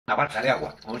una balsa de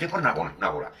agua, como si fuera una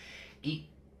bola. Y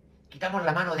quitamos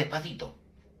la mano despacito.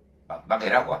 Va a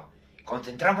caer agua.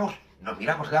 Concentramos, nos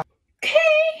miramos el agua.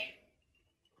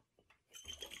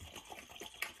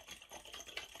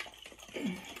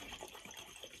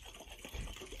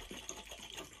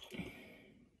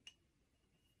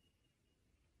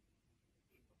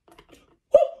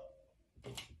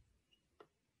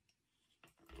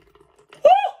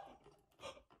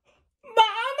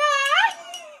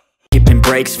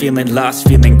 Breaks, feeling lost,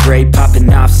 feeling great,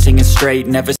 popping off, singing straight,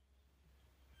 never.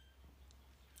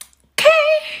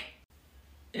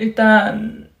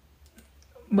 일단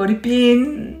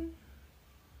머리핀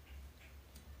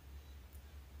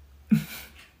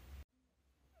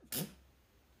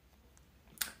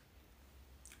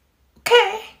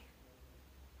오케이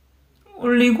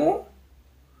올리고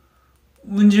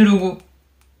문지르고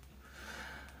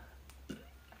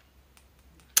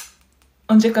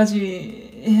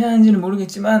언제까지 해야 하는지는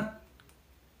모르겠지만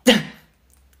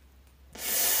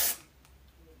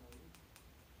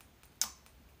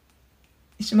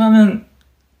이쯤 하면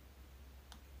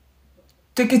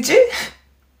됐겠지?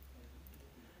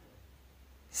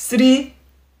 3,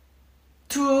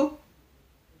 2,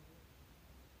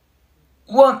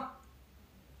 1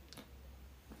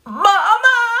 마마!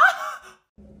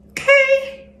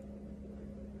 오케이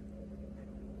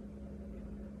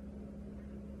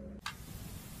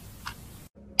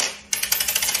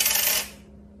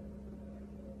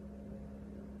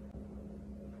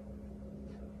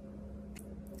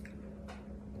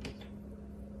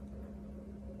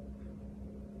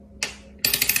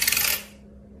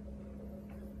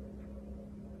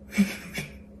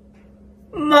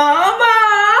마마!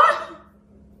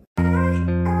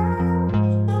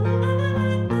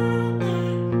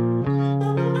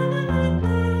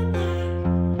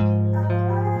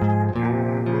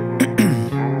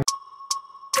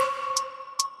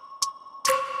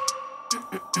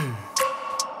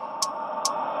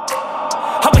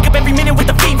 I wake up every minute with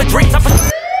the fever dreams.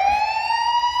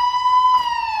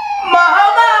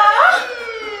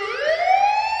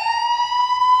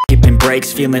 Skipping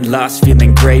breaks, feeling lost,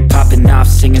 feeling great, popping off,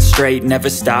 singing straight, never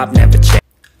stop, never change.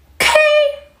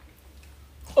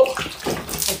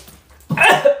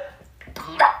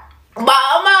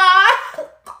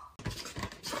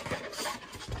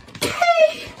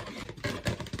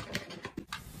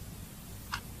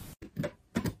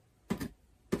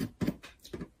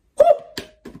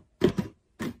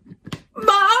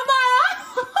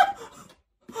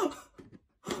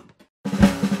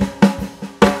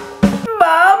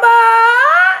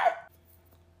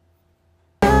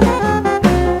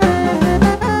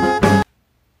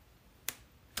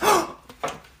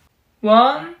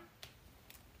 One,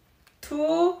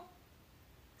 two,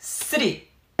 three.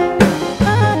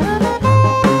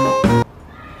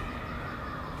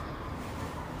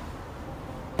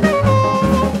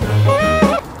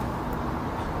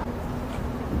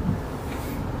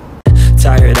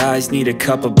 Tired eyes need a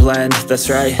cup of blend, that's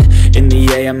right. In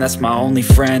the AM, that's my only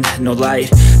friend. No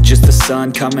light, just the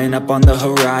sun coming up on the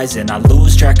horizon. I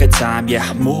lose track of time, yeah,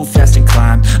 I move fast and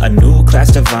climb a new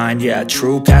class divine, yeah,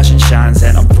 true passion shines.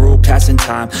 And I'm through passing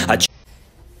time.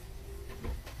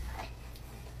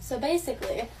 So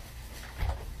basically